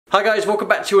Hi guys, welcome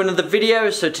back to another video.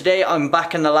 So today I'm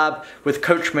back in the lab with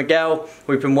Coach Miguel.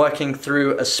 We've been working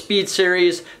through a speed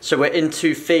series. So we're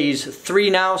into phase 3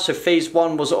 now. So phase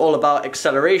 1 was all about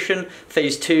acceleration.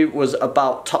 Phase 2 was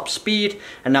about top speed.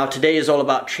 And now today is all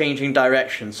about changing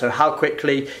direction. So how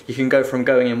quickly you can go from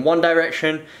going in one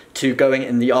direction to going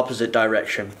in the opposite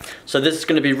direction. So this is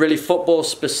going to be really football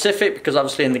specific because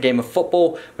obviously in the game of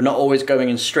football, we're not always going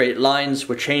in straight lines.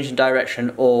 We're changing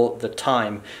direction all the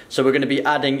time. So we're going to be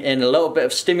adding in a little bit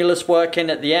of stimulus work in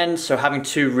at the end, so having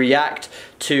to react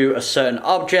to a certain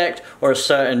object or a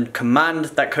certain command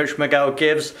that Coach Miguel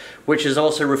gives, which is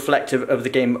also reflective of the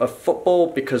game of football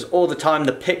because all the time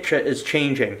the picture is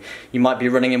changing. You might be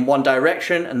running in one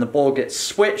direction and the ball gets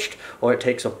switched, or it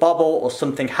takes a bobble or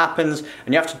something happens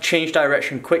and you have to change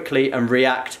direction quickly and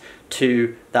react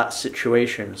to that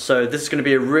situation. So this is going to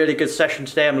be a really good session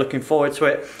today. I'm looking forward to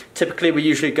it. Typically we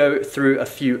usually go through a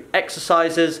few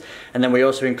exercises and then we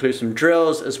also include some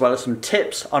drills as well as some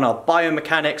tips on our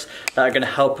biomechanics that are going to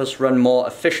help us run more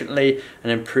efficiently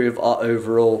and improve our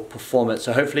overall performance.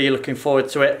 So hopefully you're looking forward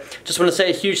to it. Just want to say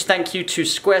a huge thank you to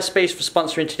Squarespace for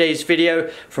sponsoring today's video.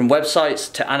 From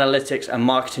websites to analytics and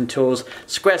marketing tools,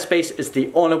 Squarespace is the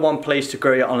all-in-one place to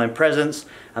grow your online presence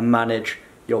and manage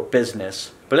your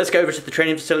business. But let's go over to the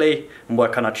training facility and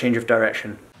work on our change of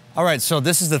direction. All right, so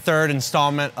this is the third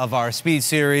installment of our speed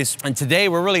series. And today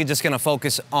we're really just gonna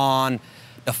focus on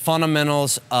the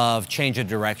fundamentals of change of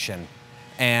direction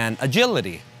and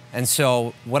agility. And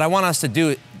so what I want us to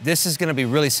do, this is gonna be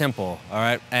really simple, all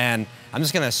right? And I'm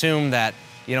just gonna assume that,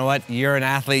 you know what, you're an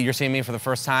athlete, you're seeing me for the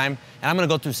first time, and I'm gonna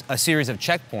go through a series of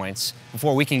checkpoints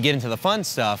before we can get into the fun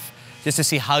stuff, just to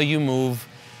see how you move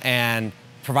and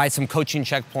provide some coaching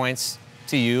checkpoints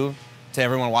to you, to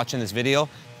everyone watching this video.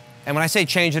 And when I say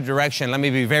change of direction, let me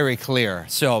be very clear.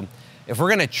 So if we're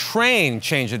gonna train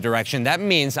change of direction, that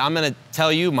means I'm gonna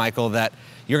tell you, Michael, that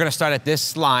you're gonna start at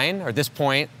this line or this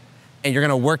point, and you're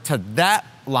gonna work to that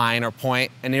line or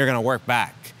point, and then you're gonna work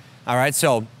back. All right,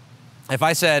 so if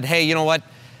I said, hey, you know what,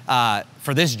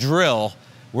 for this drill,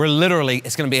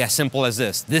 it's gonna be as simple as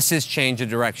this. This is change of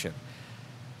direction.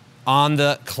 On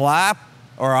the clap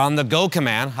or on the go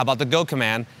command, how about the go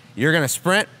command, you're gonna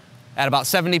sprint at about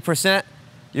 70%,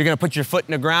 you're gonna put your foot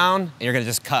in the ground, and you're gonna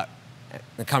just cut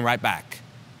and come right back.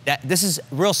 This is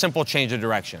real simple change of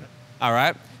direction, all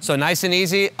right? So nice and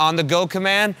easy, on the go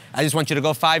command, I just want you to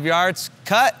go 5 yards,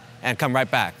 cut, and come right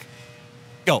back.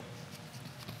 Go.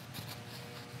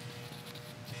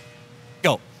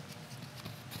 Go.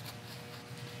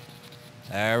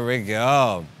 There we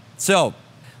go. So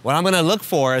what I'm gonna look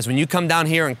for is when you come down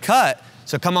here and cut,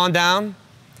 so come on down,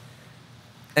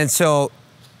 and so,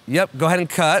 yep, go ahead and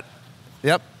cut.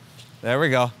 Yep, there we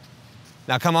go.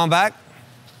 Now come on back,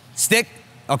 stick.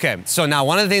 Okay, so now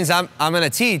one of the things I'm gonna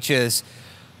teach is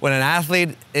when an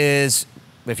athlete is,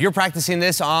 if you're practicing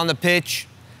this on the pitch,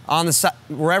 on the side,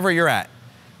 wherever you're at,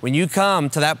 when you come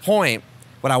to that point,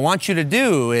 what I want you to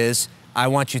do is, I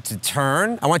want you to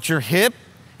turn, I want your hip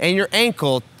and your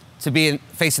ankle to be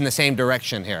facing the same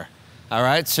direction here. All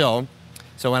right, so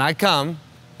when I come,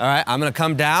 all right, I'm gonna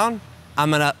come down, I'm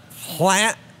gonna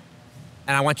plant,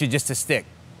 and I want you just to stick,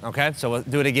 okay? So we'll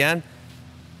do it again.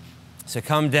 So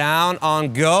come down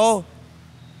on go,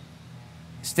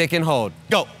 stick and hold,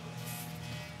 go.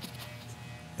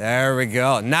 There we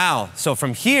go. Now, so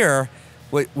from here,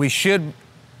 what we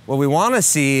wanna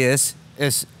see is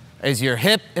your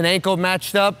hip and ankle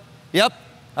matched up? Yep,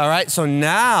 all right, so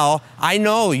now I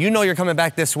know, you know you're coming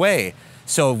back this way.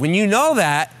 So when you know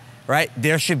that, right,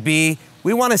 there should be,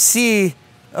 we wanna see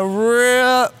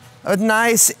a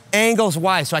nice angles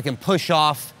wide so I can push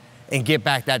off and get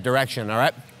back that direction, all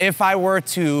right? If I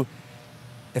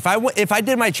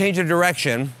did my change of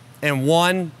direction and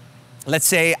one, let's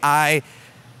say I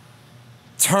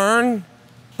turn,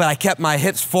 but I kept my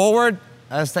hips forward,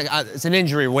 it's an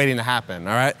injury waiting to happen,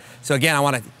 all right? So again, I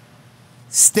wanna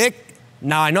stick,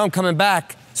 now I know I'm coming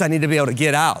back, so I need to be able to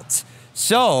get out.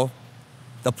 So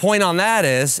the point on that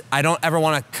is I don't ever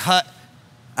wanna cut,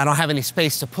 I don't have any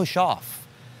space to push off.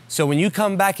 So when you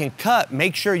come back and cut,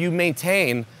 make sure you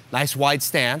maintain nice wide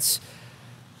stance,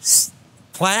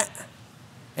 plant,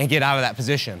 and get out of that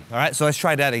position. All right, so let's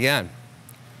try that again.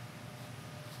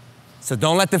 So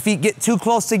don't let the feet get too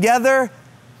close together,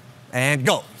 and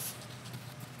go.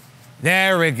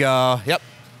 There we go, yep.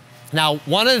 Now,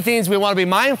 one of the things we wanna be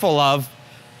mindful of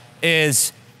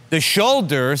is the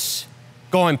shoulders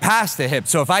going past the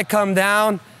hips. So if I come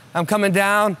down, I'm coming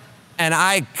down, and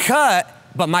I cut,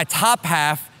 but my top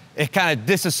half, it kind of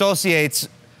disassociates,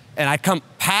 and I come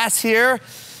past here,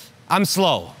 I'm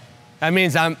slow. That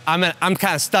means I'm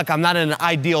kind of stuck. I'm not in an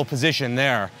ideal position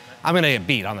there. I'm gonna get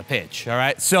beat on the pitch, all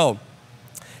right? So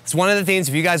it's one of the things,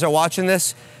 if you guys are watching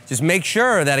this, just make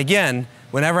sure that, again,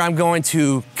 whenever I'm going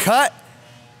to cut,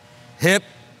 hip,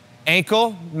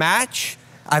 ankle, match,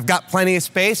 I've got plenty of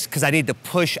space because I need to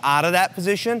push out of that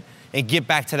position and get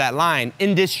back to that line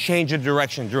in this change of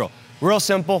direction drill. Real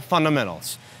simple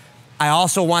fundamentals. I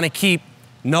also want to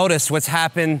notice what's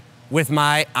happened with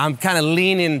I'm kind of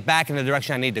leaning back in the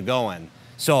direction I need to go in.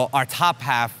 So our top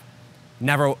half,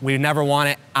 we never want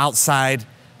it outside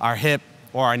our hip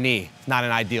or our knee. It's not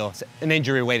an ideal, it's an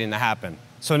injury waiting to happen.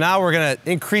 So now we're gonna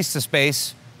increase the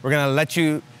space. We're gonna let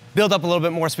you build up a little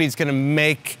bit more speed. It's gonna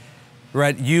make,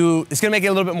 it's gonna make it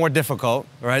a little bit more difficult,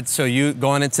 right? So you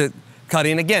going into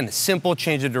cutting, again, simple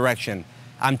change of direction.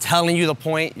 I'm telling you the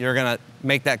point, you're gonna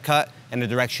make that cut and the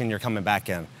direction you're coming back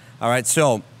in. All right,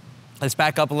 so let's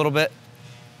back up a little bit.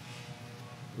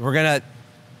 We're gonna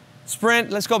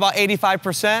sprint, let's go about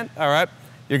 85%, all right?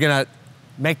 You're gonna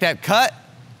make that cut.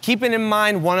 Keeping in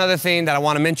mind one other thing that I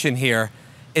wanna mention here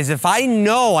is if I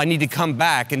know I need to come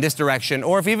back in this direction,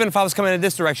 or even if I was coming in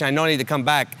this direction, I know I need to come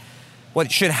back, what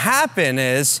should happen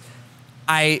is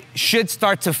I should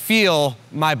start to feel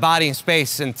my body in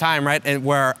space and time, right? And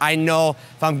where I know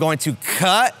if I'm going to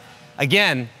cut,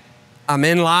 again, I'm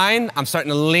in line, I'm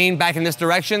starting to lean back in this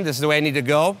direction, this is the way I need to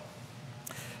go.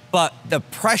 But the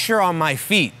pressure on my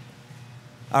feet,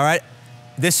 all right?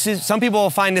 Some people will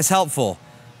find this helpful.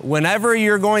 Whenever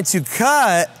you're going to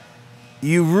cut,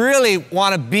 you really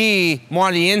want to be more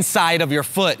on the inside of your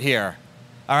foot here,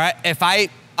 all right? If I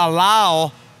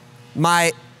allow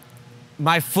my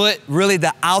foot, really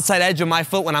the outside edge of my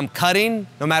foot when I'm cutting,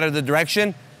 no matter the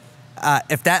direction,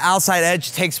 if that outside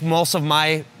edge takes most of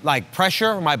my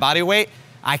pressure, my body weight,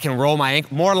 I can roll my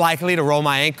ankle, more likely to roll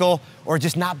my ankle or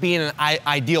just not be in an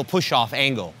ideal push-off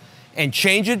angle. And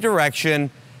change of direction,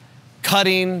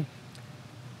 cutting,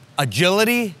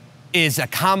 agility is a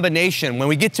combination. When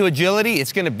we get to agility,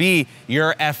 it's gonna be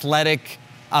your athletic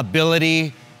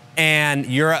ability and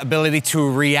your ability to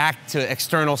react to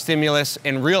external stimulus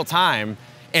in real time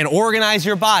and organize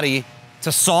your body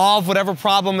to solve whatever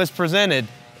problem is presented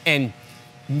and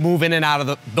move in and out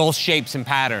of those shapes and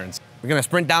patterns. We're gonna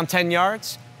sprint down 10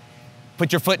 yards,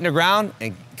 put your foot in the ground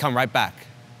and come right back.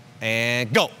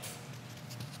 And go.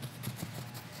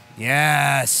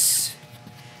 Yes.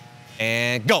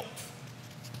 And go.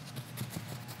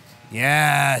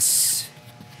 Yes.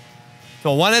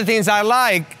 So one of the things I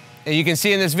like, and you can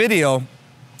see in this video,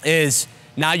 is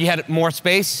now you had more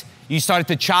space, you started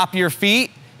to chop your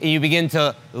feet, and you begin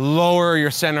to lower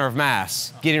your center of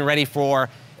mass, getting ready for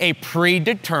a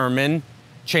predetermined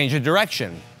change of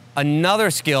direction. Another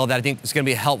skill that I think is gonna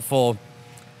be helpful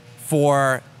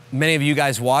for many of you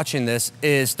guys watching this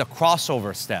is the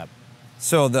crossover step.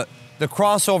 So the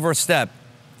crossover step,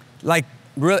 like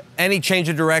any change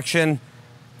of direction,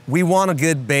 we want a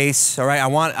good base, all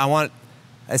right?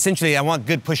 Essentially, I want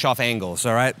good push-off angles,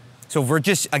 all right? So if we're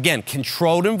just, again,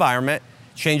 controlled environment,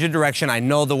 change of direction, I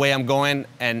know the way I'm going,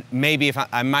 and maybe if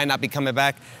I might not be coming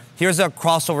back. Here's a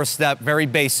crossover step, very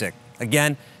basic.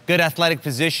 Again, good athletic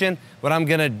position. What I'm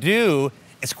gonna do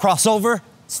is cross over,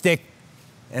 stick,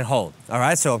 and hold, all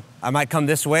right? So I might come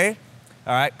this way,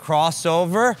 all right? Cross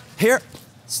over, here,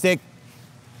 stick,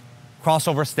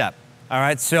 crossover step, all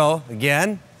right? So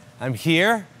again, I'm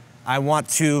here, I want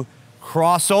to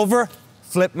cross over,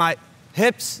 flip my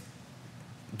hips,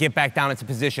 get back down into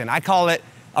position. I call it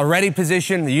a ready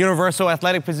position, the universal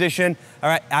athletic position. All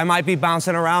right, I might be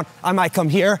bouncing around. I might come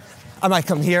here. I might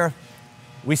come here.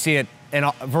 We see it in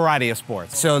a variety of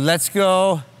sports. So let's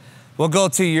go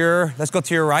to your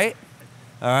right.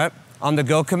 All right, on the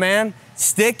go command,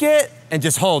 stick it and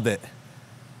just hold it.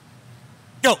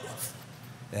 Go.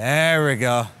 There we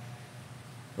go.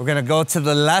 We're gonna go to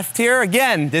the left here.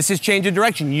 Again, this is change of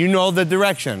direction. You know the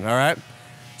direction, all right?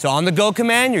 So on the go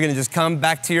command, you're gonna just come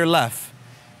back to your left.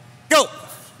 Go.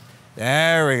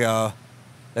 There we go.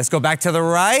 Let's go back to the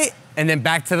right and then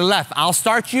back to the left. I'll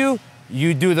start you,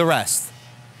 you do the rest.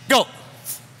 Go.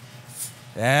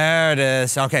 There it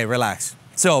is. Okay, relax.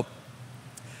 So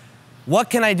what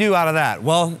can I do out of that?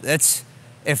 Well,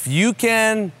 if you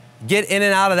can get in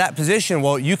and out of that position,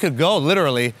 well, you could go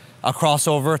literally a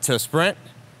crossover to a sprint,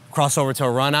 crossover to a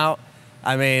run out.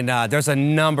 I mean, there's a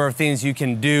number of things you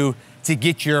can do to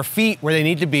get your feet where they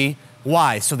need to be.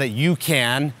 Why? So that you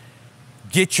can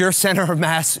get your center of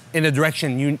mass in the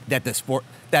direction that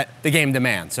the game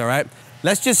demands, all right?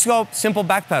 Let's just go simple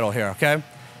back pedal here, okay?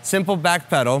 Simple back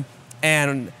pedal,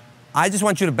 and I just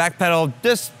want you to back pedal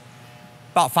just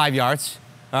about 5 yards,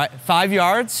 all right? 5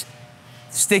 yards,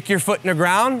 stick your foot in the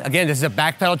ground. Again, this is a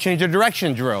back pedal change of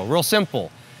direction drill, real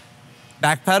simple.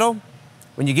 Back pedal,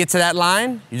 When you get to that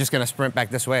line, you're just gonna sprint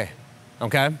back this way,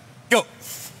 okay? Go.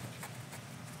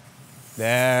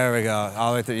 There we go,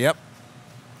 all the way through, yep.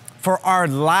 For our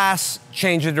last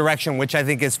change of direction, which I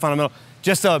think is fundamental,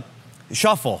 just a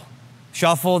shuffle.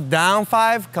 Shuffle down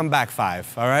 5, come back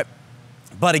 5, all right?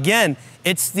 But again,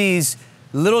 it's these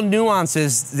little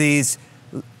nuances,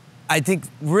 I think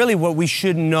really what we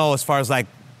should know as far as like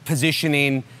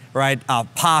positioning, right,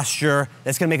 posture,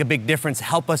 that's gonna make a big difference,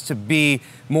 help us to be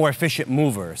more efficient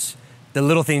movers. The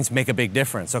little things make a big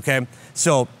difference, okay?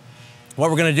 So what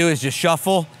we're gonna do is just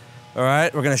shuffle, all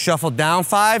right? We're gonna shuffle down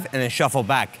 5 and then shuffle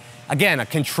back. Again, a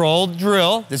controlled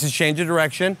drill. This is change of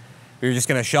direction. You're just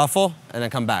gonna shuffle and then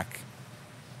come back.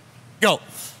 Go.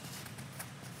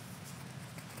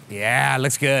 Yeah,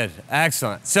 looks good,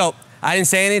 excellent. So I didn't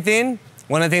say anything.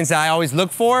 One of the things that I always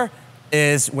look for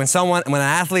is when an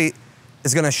athlete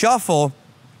is gonna shuffle,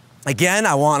 again,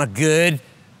 I want a good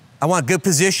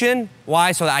position.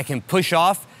 Why? So that I can push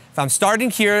off. If I'm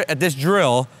starting here at this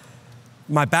drill,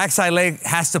 my backside leg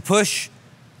has to push.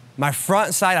 My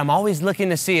front side, I'm always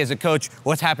looking to see as a coach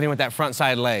what's happening with that front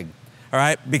side leg, all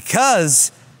right?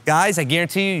 Because, guys, I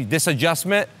guarantee you this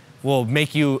adjustment will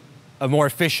make you a more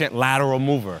efficient lateral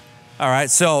mover, all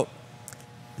right? So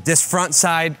this front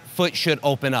side foot should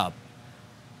open up.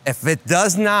 If it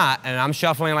does not, and I'm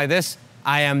shuffling like this,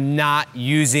 I am not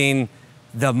using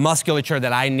the musculature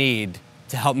that I need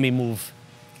to help me move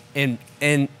in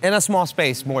a small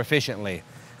space more efficiently.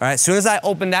 All right, as soon as I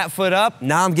open that foot up,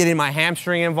 now I'm getting my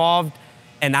hamstring involved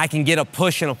and I can get a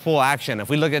push and a pull action. If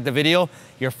we look at the video,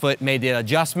 your foot made the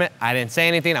adjustment. I didn't say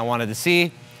anything, I wanted to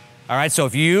see. All right, so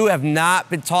if you have not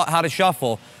been taught how to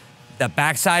shuffle, the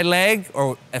backside leg,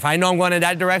 or if I know I'm going in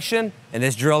that direction, in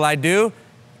this drill I do,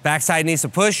 backside needs to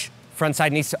push, front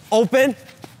side needs to open,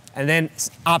 and then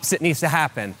opposite needs to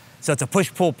happen. So it's a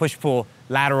push-pull,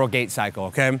 lateral gait cycle,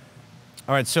 okay?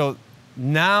 All right, so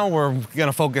now we're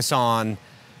gonna focus on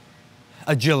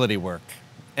agility work.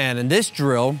 And in this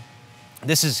drill,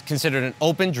 this is considered an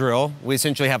open drill. We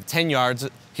essentially have 10 yards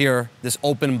here, this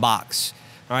open box.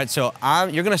 All right, so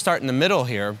you're gonna start in the middle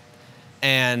here,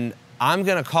 and I'm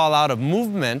gonna call out a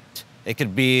movement. It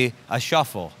could be a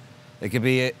shuffle, it could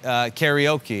be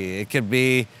karaoke, it could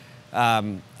be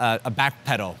a back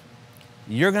pedal.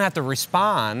 You're gonna have to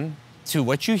respond to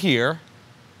what you hear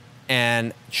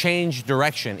and change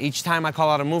direction. Each time I call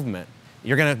out a movement,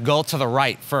 you're gonna go to the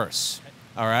right first.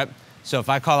 All right, so if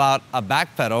I call out a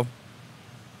back pedal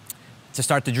to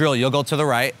start the drill, you'll go to the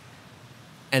right,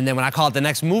 and then when I call out the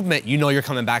next movement, you know you're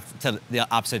coming back to the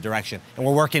opposite direction, and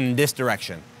we're working in this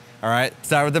direction. All right,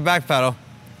 start with the back pedal.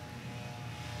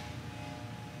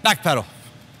 Back pedal,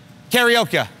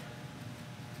 karaoke,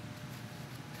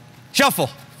 shuffle,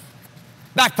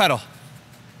 back pedal,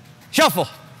 shuffle,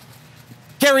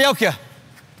 karaoke,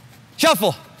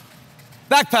 shuffle,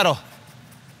 back pedal,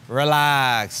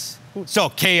 relax. So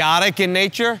chaotic in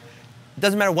nature, it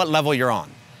doesn't matter what level you're on.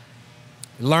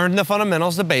 Learn the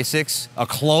fundamentals, the basics, a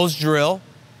closed drill,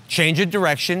 change of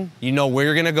direction, you know where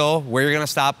you're gonna go, where you're gonna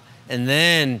stop, and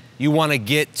then you wanna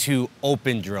get to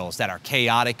open drills that are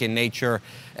chaotic in nature,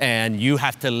 and you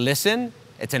have to listen,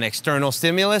 it's an external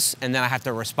stimulus, and then I have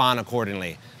to respond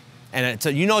accordingly. And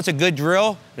you know it's a good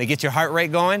drill, it gets your heart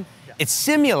rate going, it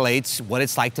simulates what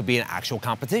it's like to be in actual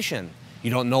competition. You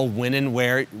don't know when and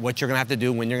where, what you're gonna have to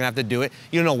do, when you're gonna have to do it.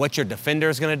 You don't know what your defender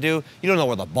is gonna do. You don't know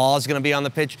where the ball is gonna be on the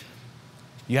pitch.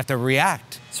 You have to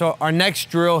react. So our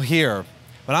next drill here,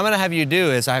 what I'm gonna have you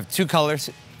do is I have 2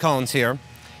 cones here.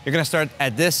 You're gonna start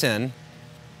at this end,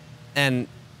 and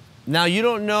now you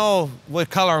don't know what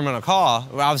color I'm gonna call.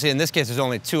 Well, obviously in this case, there's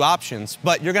only 2 options,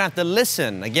 but you're gonna have to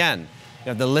listen again. You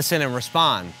have to listen and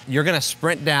respond. You're gonna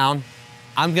sprint down.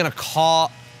 I'm gonna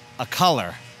call a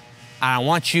color. I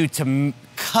want you to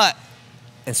cut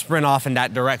and sprint off in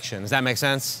that direction. Does that make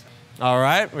sense? All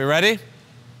right, we ready?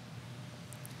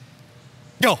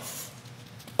 Go.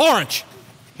 Orange.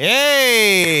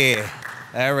 Hey,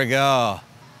 there we go.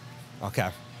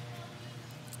 Okay.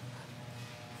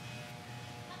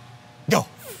 Go.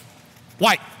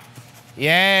 White. Yay,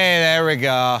 there we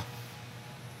go.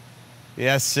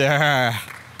 Yes, sir.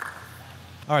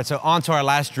 All right, so on to our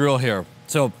last drill here.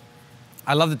 So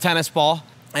I love the tennis ball.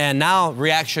 And now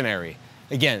reactionary.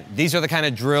 Again, these are the kind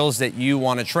of drills that you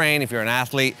want to train if you're an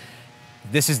athlete.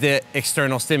 This is the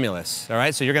external stimulus, all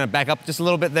right? So you're gonna back up just a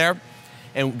little bit there.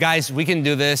 And guys, we can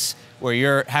do this where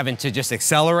you're having to just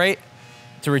accelerate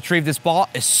to retrieve this ball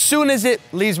as soon as it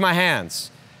leaves my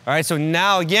hands. All right, so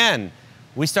now again,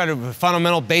 we started with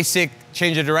fundamental basic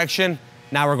change of direction.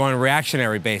 Now we're going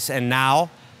reactionary base. And now,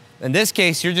 in this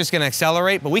case, you're just gonna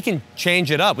accelerate, but we can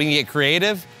change it up. We can get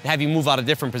creative and have you move out of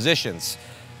different positions.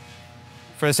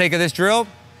 for the sake of this drill,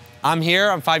 I'm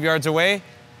here, I'm 5 yards away.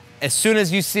 As soon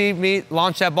as you see me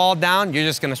launch that ball down, you're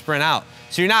just gonna sprint out.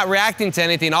 So you're not reacting to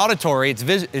anything auditory, it's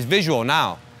visual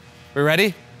now. We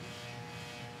ready?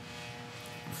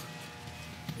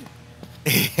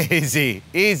 Easy,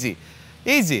 easy,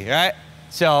 easy, right?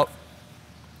 So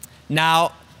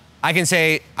now I can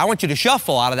say, I want you to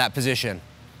shuffle out of that position.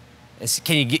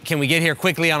 Can we get here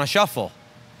quickly on a shuffle?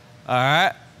 All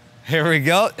right, here we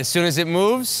go. As soon as it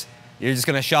moves, you're just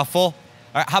gonna shuffle.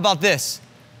 All right, how about this?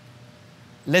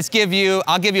 I'll give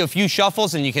you a few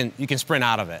shuffles and you can sprint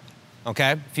out of it,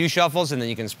 okay? A few shuffles and then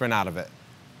you can sprint out of it.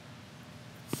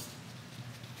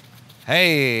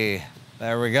 Hey,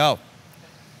 there we go.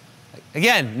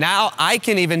 Again, now I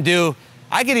can even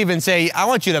say, I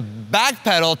want you to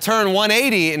backpedal, turn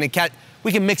 180, and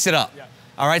we can mix it up. Yeah.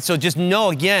 All right, so just know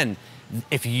again,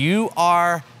 if you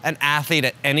are an athlete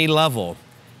at any level,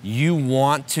 you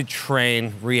want to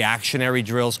train reactionary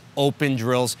drills, open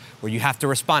drills, where you have to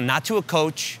respond not to a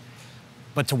coach,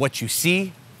 but to what you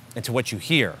see and to what you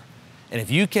hear. And if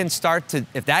you can start to,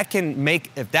 if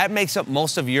that makes up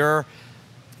most of your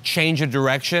change of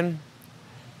direction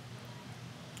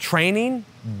training,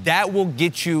 that will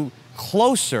get you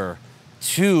closer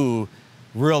to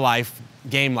real life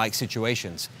game-like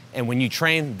situations. And when you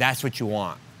train, that's what you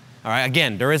want. All right,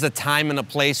 again, there is a time and a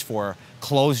place for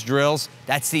closed drills.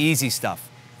 That's the easy stuff.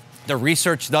 The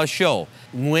research does show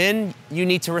when you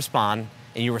need to respond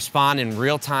and you respond in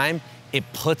real time, it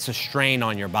puts a strain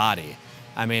on your body.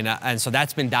 I mean, and so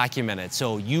that's been documented.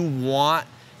 So you want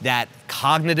that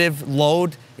cognitive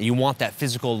load, and you want that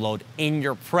physical load in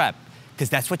your prep, because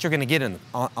that's what you're gonna get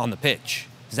on the pitch.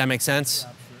 Does that make sense?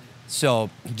 Yeah, so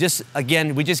just,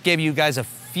 again, we just gave you guys a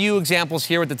few examples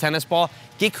here with the tennis ball.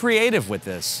 Get creative with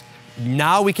this.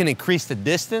 Now we can increase the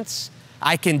distance.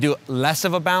 I can do less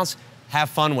of a bounce. Have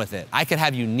fun with it. I could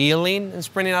have you kneeling and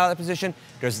sprinting out of that position.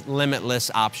 There's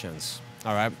limitless options,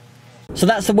 all right? So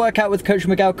that's the workout with Coach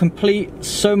Miguel complete.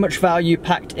 So much value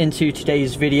packed into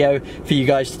today's video for you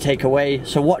guys to take away.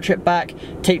 So watch it back,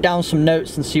 take down some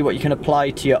notes and see what you can apply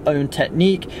to your own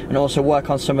technique, and also work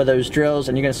on some of those drills,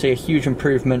 and you're gonna see a huge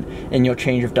improvement in your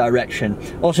change of direction.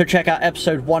 Also check out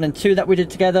episode 1 and 2 that we did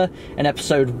together. In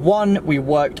episode 1, we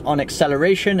worked on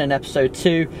acceleration. In episode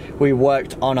 2, we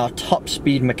worked on our top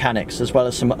speed mechanics, as well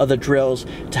as some other drills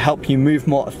to help you move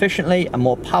more efficiently and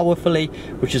more powerfully,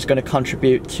 which is gonna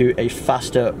contribute to a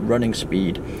faster running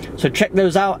speed. So check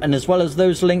those out, and as well as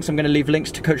those links, I'm going to leave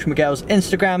links to Coach Miguel's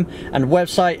Instagram and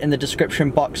website in the description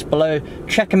box below.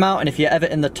 Check him out, and if you're ever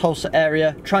in the Tulsa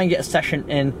area, try and get a session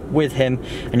in with him,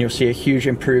 and you'll see a huge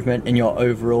improvement in your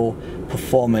overall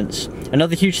performance.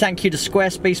 Another huge thank you to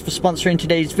Squarespace for sponsoring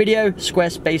today's video.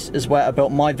 Squarespace is where I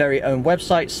built my very own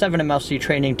website,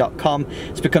 7mlctraining.com.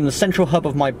 It's become the central hub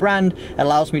of my brand. It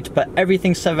allows me to put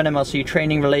everything 7mlc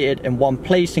training related in one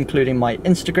place, including my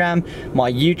Instagram,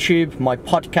 my YouTube, my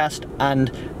podcast,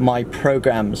 and my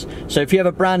programs. So if you have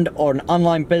a brand or an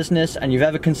online business and you've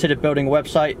ever considered building a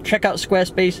website, check out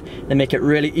Squarespace. They make it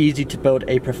really easy to build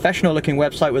a professional looking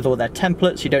website with all their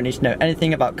templates. You don't need to know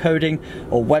anything about coding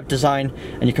or web design,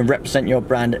 and you can represent your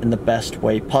brand in the best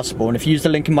way possible. And if you use the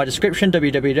link in my description,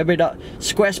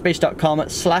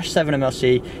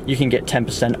 www.squarespace.com/7mlc, you can get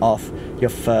 10% off your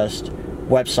first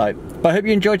website. But I hope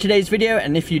you enjoyed today's video,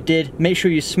 and if you did, make sure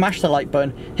you smash the like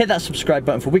button, hit that subscribe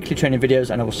button for weekly training videos,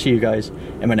 and I will see you guys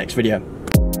in my next video.